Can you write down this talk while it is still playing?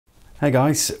Hey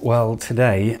guys, well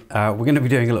today we're going to be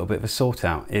doing a little bit of a sort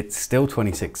out. It's still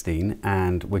 2016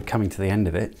 and we're coming to the end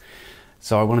of it.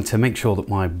 So I wanted to make sure that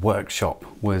my workshop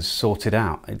was sorted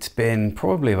out. It's been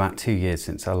probably about 2 years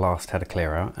since I last had a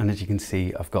clear out, and as you can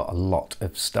see I've got a lot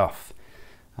of stuff.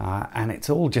 And it's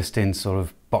all just in sort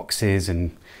of boxes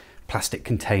and plastic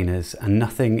containers, and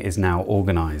nothing is now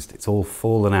organised. It's all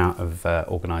fallen out of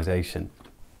organisation.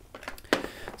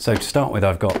 So to start with,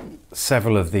 I've got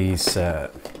several of these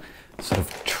sort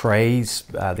of trays,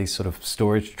 these sort of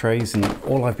storage trays, and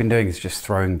all I've been doing is just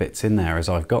throwing bits in there as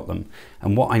I've got them.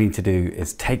 And what I need to do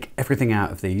is take everything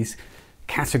out of these,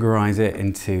 categorize it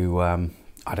into, I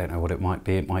don't know what it might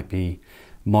be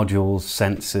modules,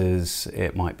 sensors,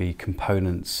 it might be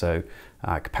components, so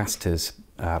capacitors,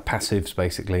 passives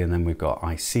basically, and then we've got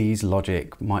ICs,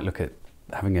 logic, might look at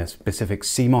having a specific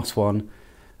CMOS one,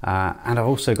 and I've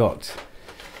also got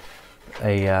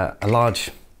a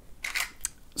large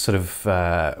sort of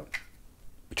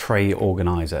tray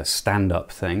organizer, stand-up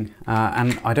thing,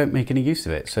 and I don't make any use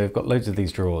of it. So I've got loads of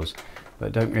these drawers,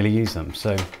 but don't really use them.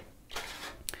 So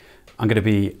I'm going to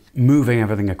be moving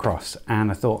everything across,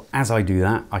 and I thought as I do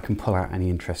that, I can pull out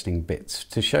any interesting bits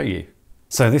to show you.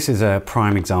 So this is a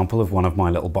prime example of one of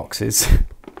my little boxes.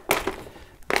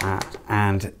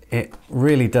 And it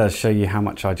really does show you how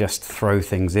much I just throw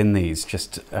things in these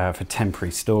just for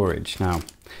temporary storage. Now,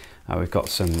 we've got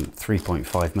some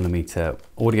 3.5mm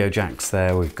audio jacks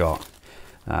there. We've got,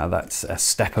 that's a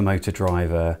stepper motor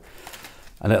driver,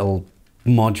 a little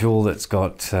module that's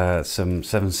got some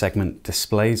 7-segment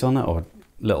displays on it, or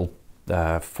little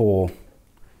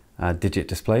 4-digit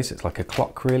displays. It's like a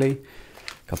clock really.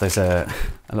 God, there's a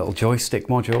little joystick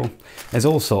module. There's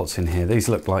all sorts in here. These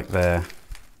look like they're,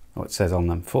 what it says on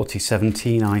them,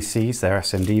 4017 ICs, they're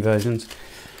SMD versions.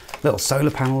 Little solar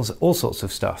panels, all sorts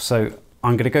of stuff. So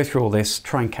I'm going to go through all this,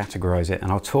 try and categorize it,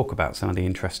 and I'll talk about some of the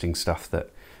interesting stuff that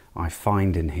I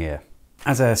find in here.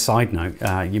 As a side note,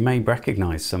 you may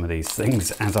recognize some of these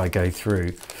things as I go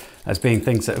through as being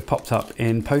things that have popped up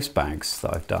in post bags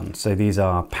that I've done. So these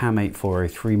are PAM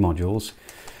 8403 modules,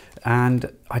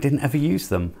 and I didn't ever use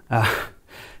them.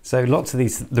 So lots of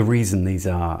these, the reason these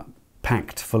are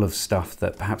packed full of stuff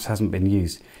that perhaps hasn't been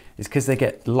used is because they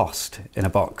get lost in a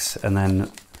box, and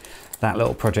then that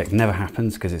little project never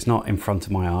happens because it's not in front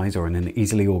of my eyes or in an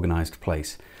easily organized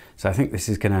place. So I think this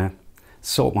is going to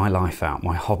sort my life out,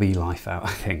 my hobby life out,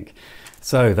 I think.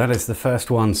 So that is the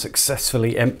first one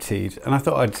successfully emptied. And I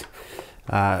thought I'd,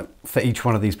 for each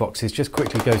one of these boxes, just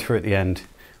quickly go through at the end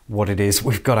what it is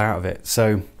we've got out of it.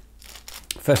 So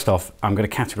first off, I'm going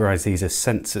to categorize these as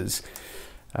sensors.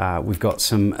 We've got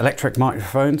some electric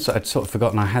microphones. I'd sort of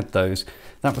forgotten I had those.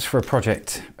 That was for a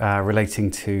project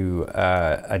relating to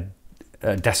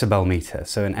a decibel meter,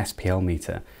 so an SPL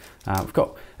meter. We've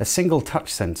got a single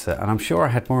touch sensor, and I'm sure I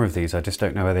had more of these, I just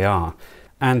don't know where they are.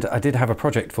 And I did have a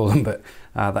project for them, but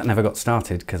that never got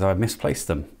started because I misplaced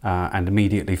them and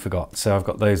immediately forgot. So I've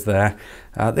got those there.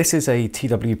 This is a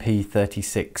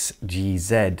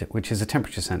TWP36GZ, which is a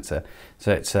temperature sensor.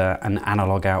 So it's an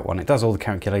analog out one. It does all the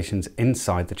calculations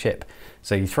inside the chip.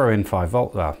 So you throw in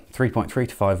 3.3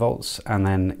 to 5 volts, and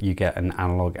then you get an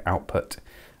analog output.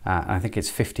 I think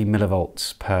it's 50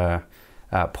 millivolts per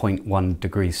 0.1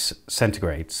 degrees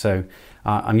centigrade. So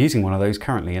I'm using one of those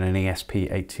currently in an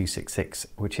ESP8266,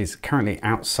 which is currently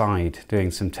outside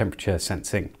doing some temperature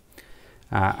sensing.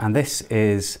 And this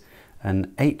is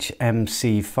an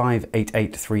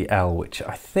HMC5883L, which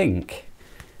I think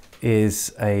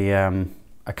is a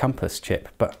compass chip,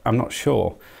 but I'm not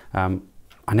sure. I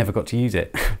never got to use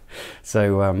it.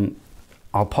 So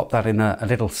I'll pop that in a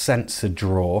little sensor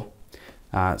drawer.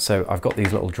 So I've got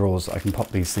these little drawers I can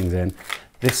pop these things in.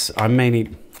 This I may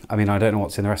need, I mean I don't know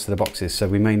what's in the rest of the boxes, so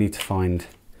we may need to find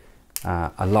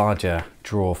a larger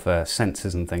drawer for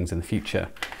sensors and things in the future.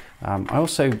 I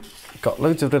also got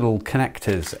loads of little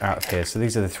connectors out of here. So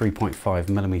these are the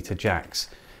 3.5mm jacks,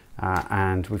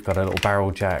 and we've got a little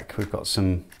barrel jack. We've got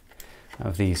some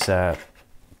of these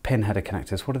pin header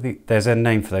connectors. What are the, there's a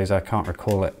name for those, I can't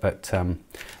recall it, but a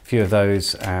few of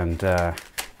those, and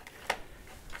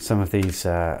some of these,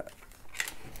 they're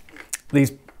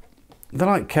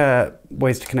like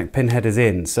ways to connect pin headers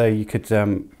in, so you could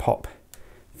pop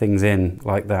things in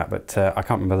like that, but I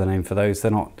can't remember the name for those.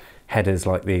 They're not headers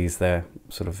like these, they're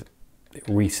sort of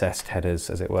recessed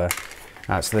headers, as it were.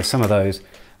 So there's some of those,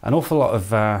 an awful lot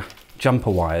of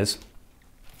jumper wires,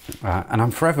 and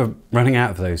I'm forever running out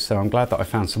of those, so I'm glad that I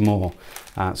found some more.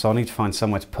 So I'll need to find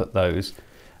somewhere to put those.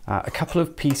 A couple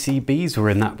of PCBs were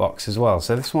in that box as well.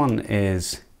 So this one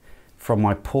is from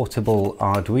my portable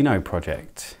Arduino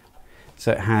project.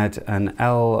 So it had an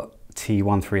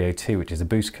T1302, which is a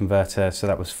boost converter. So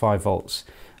that was 5 volts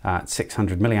at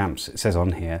 600 milliamps, it says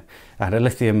on here. I had a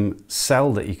lithium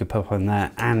cell that you could put on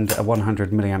there and a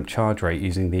 100 milliamp charge rate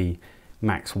using the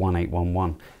Max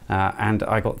 1811. And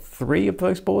I got 3 of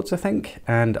those boards, I think,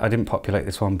 and I didn't populate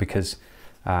this one because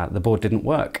the board didn't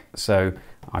work. So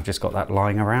I've just got that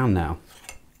lying around now.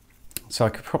 So I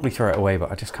could probably throw it away,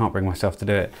 but I just can't bring myself to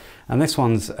do it. And this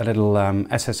one's a little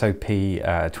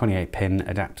SSOP 28 pin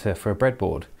adapter for a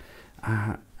breadboard.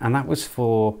 And that was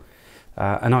for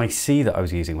an IC that I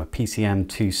was using, a PCM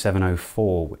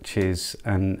 2704, which is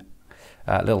a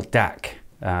little DAC,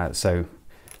 so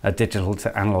a digital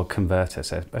to analog converter.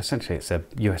 So essentially it's a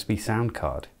USB sound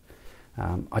card.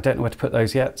 I don't know where to put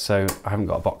those yet, so I haven't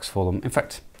got a box for them. In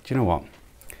fact, do you know what?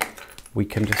 We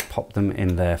can just pop them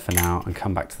in there for now and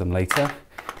come back to them later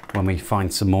when we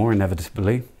find some more,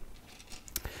 inevitably.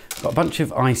 Got a bunch of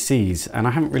ICs, and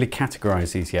I haven't really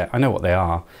categorized these yet. I know what they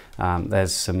are.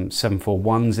 There's some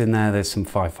 741s in there, there's some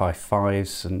 555s,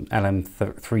 some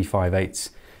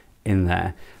LM358s in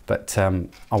there, but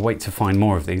I'll wait to find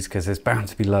more of these because there's bound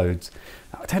to be loads.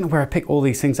 I don't know where I pick all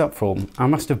these things up from. I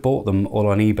must have bought them all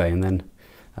on eBay and then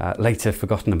later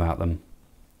forgotten about them.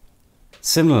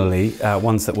 Similarly,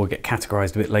 ones that will get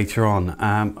categorized a bit later on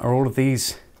are all of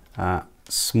these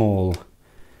small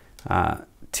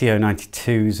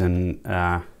TO92s, and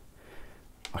I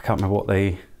can't remember what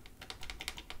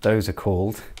those are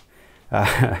called.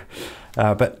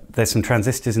 But there's some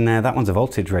transistors in there. That one's a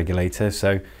voltage regulator,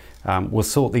 so we'll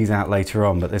sort these out later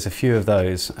on, but there's a few of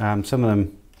those. Some of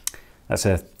them, that's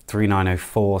a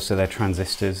 3904, so they're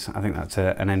transistors. I think that's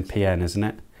an NPN, isn't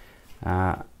it?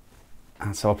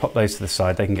 And so I'll pop those to the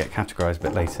side. They can get categorized a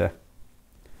bit later.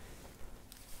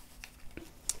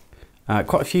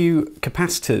 Quite a few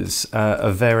capacitors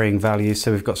of varying values.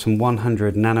 So we've got some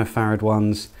 100 nanofarad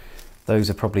ones. Those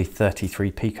are probably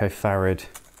 33 picofarad.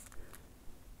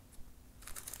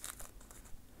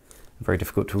 Very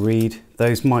difficult to read.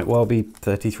 Those might well be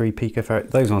 33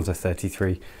 picofarad. Those ones are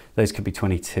 33. Those could be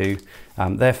 22.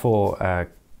 Therefore,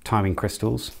 timing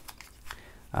crystals.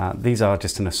 These are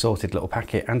just an assorted little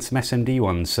packet, and some SMD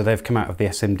ones. So they've come out of the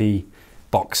SMD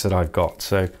box that I've got.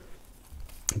 So,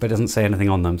 but it doesn't say anything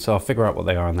on them. So I'll figure out what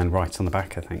they are and then write on the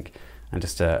back, I think. And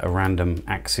just a random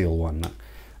axial one that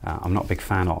I'm not a big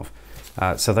fan of.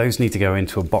 So those need to go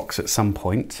into a box at some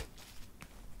point.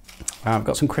 I've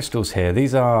got some crystals here.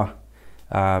 These are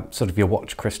sort of your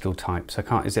watch crystal type. So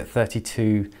is it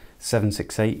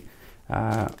 32768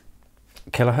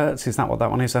 kilohertz? Is that what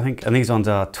that one is, I think? And these ones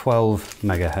are 12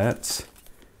 megahertz.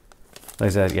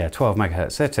 Those are, yeah, 12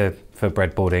 megahertz. They're for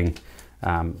breadboarding.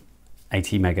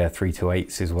 80 mega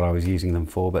 328s is what I was using them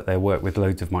for, but they work with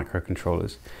loads of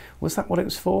microcontrollers. Was that what it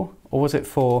was for? Or was it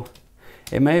for,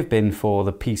 it may have been for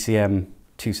the PCM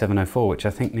 2704, which I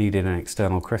think needed an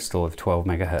external crystal of 12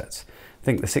 megahertz. I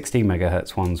think the 16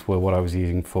 megahertz ones were what I was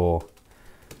using for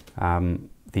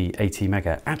the 80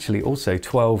 mega. Actually, also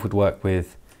 12 would work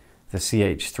with the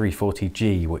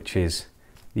CH340G, which is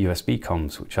the USB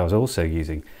comms, which I was also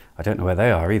using. I don't know where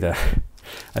they are either.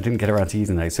 I didn't get around to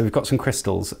using those. So we've got some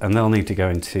crystals, and they'll need to go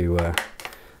into a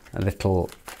little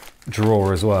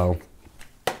drawer as well.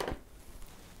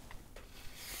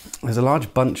 There's a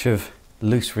large bunch of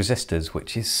loose resistors,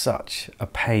 which is such a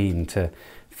pain to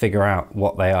figure out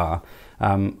what they are.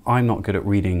 I'm not good at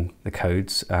reading the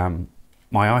codes.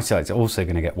 My eyesight's also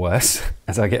going to get worse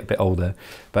as I get a bit older,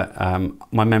 but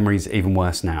my memory's even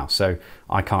worse now, so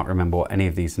I can't remember what any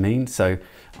of these mean. So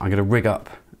I'm going to rig up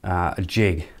a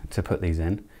jig to put these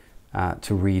in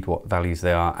to read what values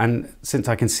they are. And since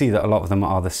I can see that a lot of them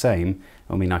are the same,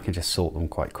 I mean, I can just sort them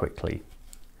quite quickly.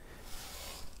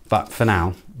 But for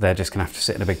now, they're just going to have to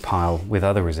sit in a big pile with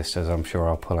other resistors I'm sure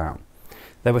I'll pull out.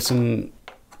 There were some,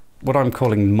 what I'm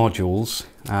calling modules,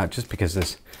 just because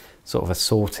there's sort of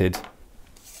assorted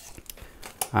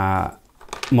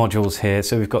modules here.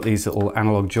 So we've got these little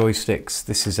analog joysticks.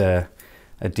 This is a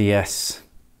DS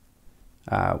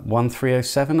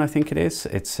 1307, I think it is.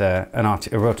 It's a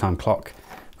real-time clock.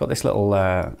 Got this little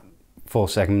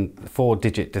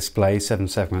 4-digit display,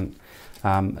 7-segment.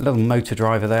 A little motor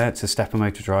driver there. It's a stepper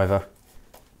motor driver,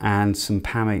 and some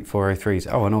PAM 8403s.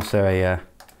 Oh, and also a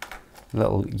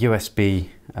little USB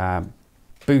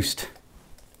boost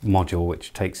module,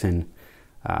 which takes in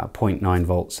 0.9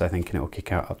 volts, I think, and it will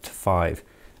kick out up to 5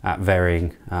 at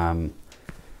varying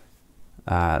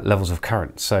levels of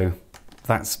current. So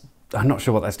that's, I'm not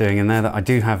sure what that's doing in there. That I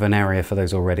do have an area for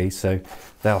those already, so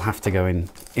they'll have to go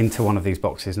into one of these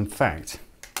boxes. In fact,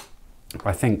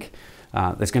 I think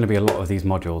there's going to be a lot of these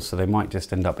modules, so they might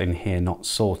just end up in here not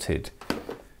sorted.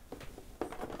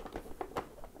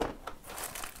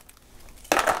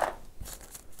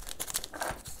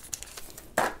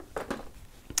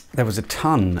 there was a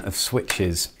ton of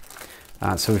switches.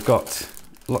 So we've got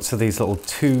lots of these little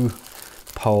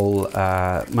 2-pole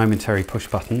momentary push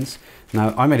buttons.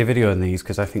 Now, I made a video on these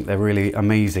because I think they're really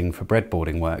amazing for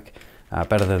breadboarding work,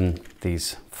 better than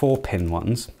these 4-pin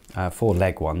ones,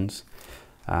 4-leg ones.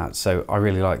 So I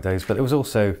really like those, but there was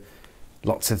also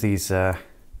lots of these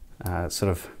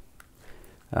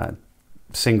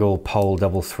single pole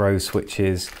double throw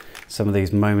switches, some of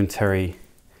these momentary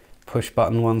push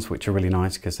button ones, which are really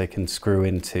nice because they can screw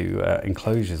into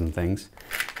enclosures and things,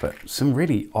 but some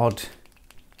really odd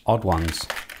ones,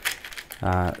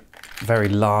 very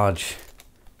large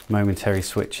momentary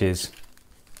switches,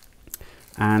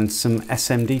 and some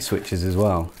SMD switches as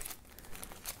well.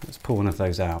 Let's pull one of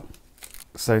those out.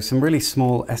 So some really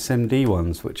small SMD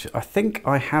ones, which I think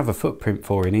I have a footprint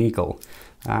for in Eagle,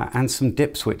 and some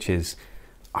dip switches.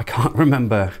 I can't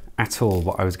remember at all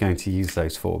what I was going to use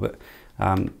those for, but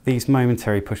these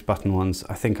momentary push button ones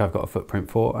I think I've got a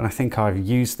footprint for, and I think I've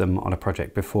used them on a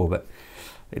project before, but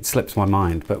it slips my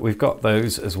mind. But we've got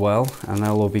those as well, and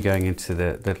they'll all be going into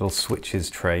the little switches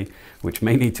tray, which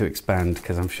may need to expand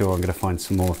because I'm sure I'm going to find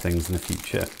some more things in the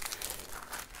future.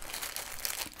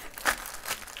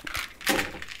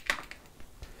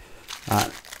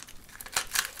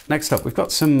 Next up, we've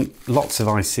got lots of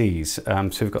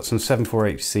ICs. So we've got some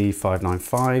 74HC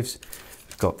 595s.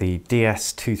 We've got the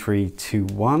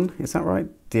DS2321, is that right?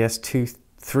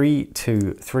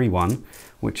 DS3231,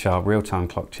 which are real-time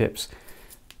clock chips.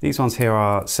 These ones here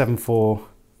are 74,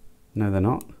 no they're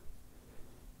not.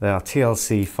 They are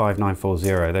TLC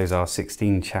 5940, those are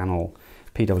 16-channel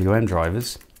PWM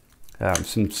drivers.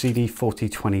 Some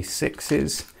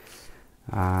CD4026s.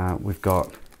 We've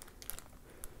got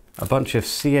a bunch of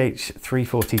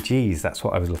CH340Gs, that's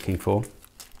what I was looking for.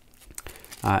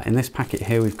 In this packet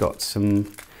here we've got some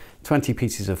 20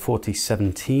 pieces of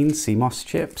 4017 CMOS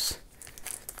chips,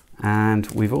 and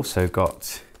we've also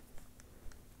got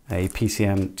a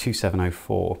PCM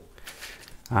 2704,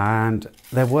 and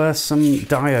there were some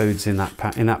diodes in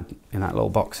that little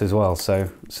box as well, so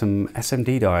some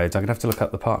SMD diodes. I'm gonna have to look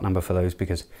up the part number for those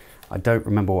because I don't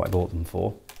remember what I bought them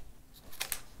for.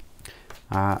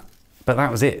 But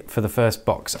that was it for the first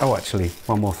box. Oh, actually,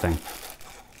 one more thing.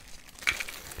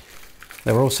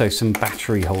 There were also some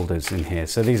battery holders in here.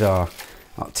 So these are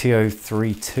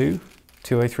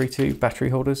TO32 battery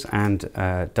holders, and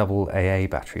double AA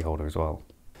battery holder as well.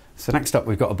 So next up,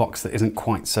 we've got a box that isn't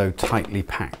quite so tightly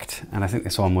packed. And I think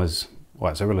this one was,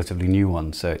 well, it's a relatively new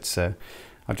one. So it's I've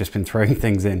just been throwing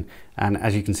things in. And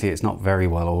as you can see, it's not very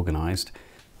well organized.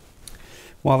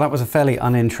 Well, that was a fairly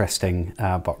uninteresting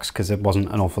box because there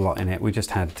wasn't an awful lot in it. We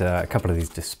just had a couple of these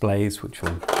displays, which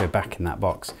will go back in that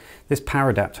box. This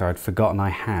power adapter I'd forgotten I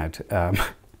had,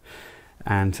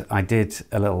 and I did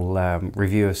a little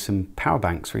review of some power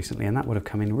banks recently, and that would have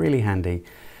come in really handy.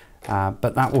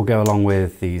 But that will go along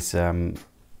with these DC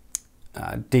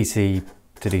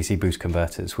to DC boost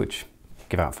converters, which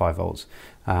give out 5 volts.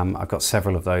 I've got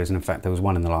several of those, and in fact there was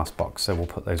one in the last box, so we'll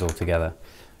put those all together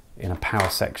in a power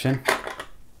section.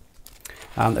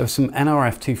 There were some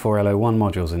NRF24L01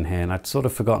 modules in here, and I'd sort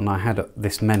of forgotten I had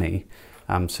this many,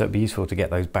 so it'd be useful to get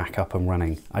those back up and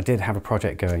running. I did have a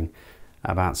project going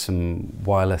about some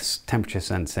wireless temperature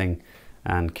sensing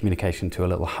and communication to a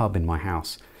little hub in my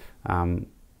house, and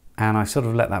I sort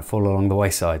of let that fall along the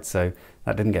wayside, so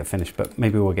that didn't get finished, but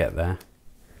maybe we'll get there.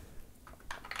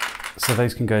 So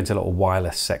those can go into a little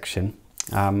wireless section.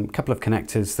 A couple of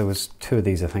connectors, there was 2 of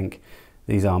these I think.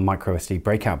 These are micro SD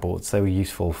breakout boards. They were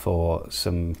useful for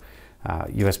some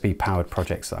USB powered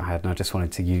projects that I had, and I just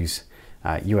wanted to use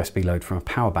USB load from a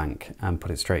power bank and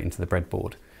put it straight into the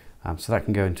breadboard. So that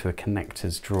can go into a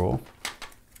connectors drawer.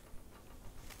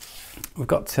 We've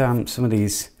got some of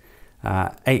these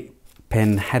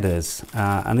 8-pin headers,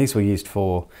 and these were used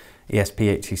for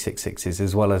ESP8266s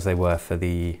as well as they were for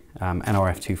the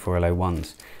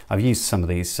NRF24L01s. I've used some of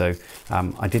these, so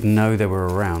I didn't know they were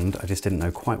around, I just didn't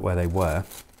know quite where they were.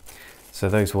 So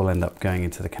those will end up going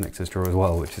into the connectors drawer as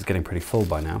well, which is getting pretty full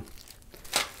by now.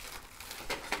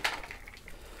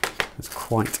 There's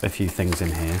quite a few things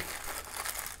in here.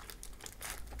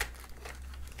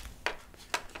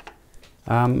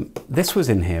 This was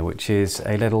in here, which is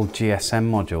a little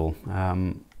GSM module.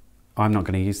 I'm not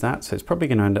going to use that, so it's probably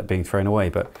going to end up being thrown away,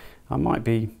 but I might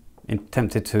be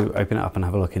tempted to open it up and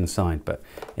have a look inside. But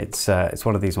it's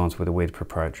one of these ones with a weird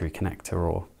proprietary connector,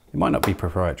 or it might not be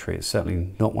proprietary. It's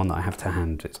certainly not one that I have to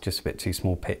hand. It's just a bit too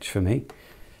small pitch for me.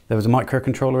 There was a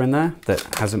microcontroller in there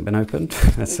that hasn't been opened,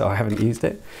 so I haven't used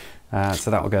it. So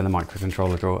that will go in the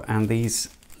microcontroller drawer. And these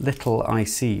little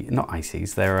not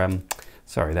ICs, they're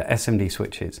SMD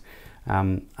switches.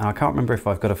 And I can't remember if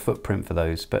I've got a footprint for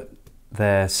those, but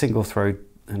they're single throw,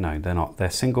 no they're not, they're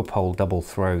single pole double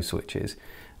throw switches,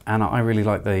 and I really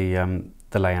like the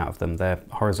layout of them. They're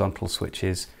horizontal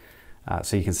switches,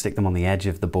 so you can stick them on the edge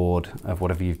of the board of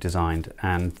whatever you've designed,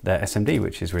 and they're SMD,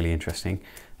 which is really interesting,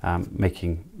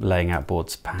 making laying out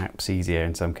boards perhaps easier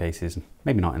in some cases,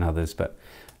 maybe not in others, but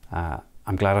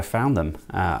I'm glad I found them.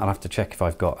 I'll have to check if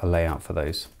I've got a layout for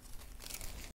those.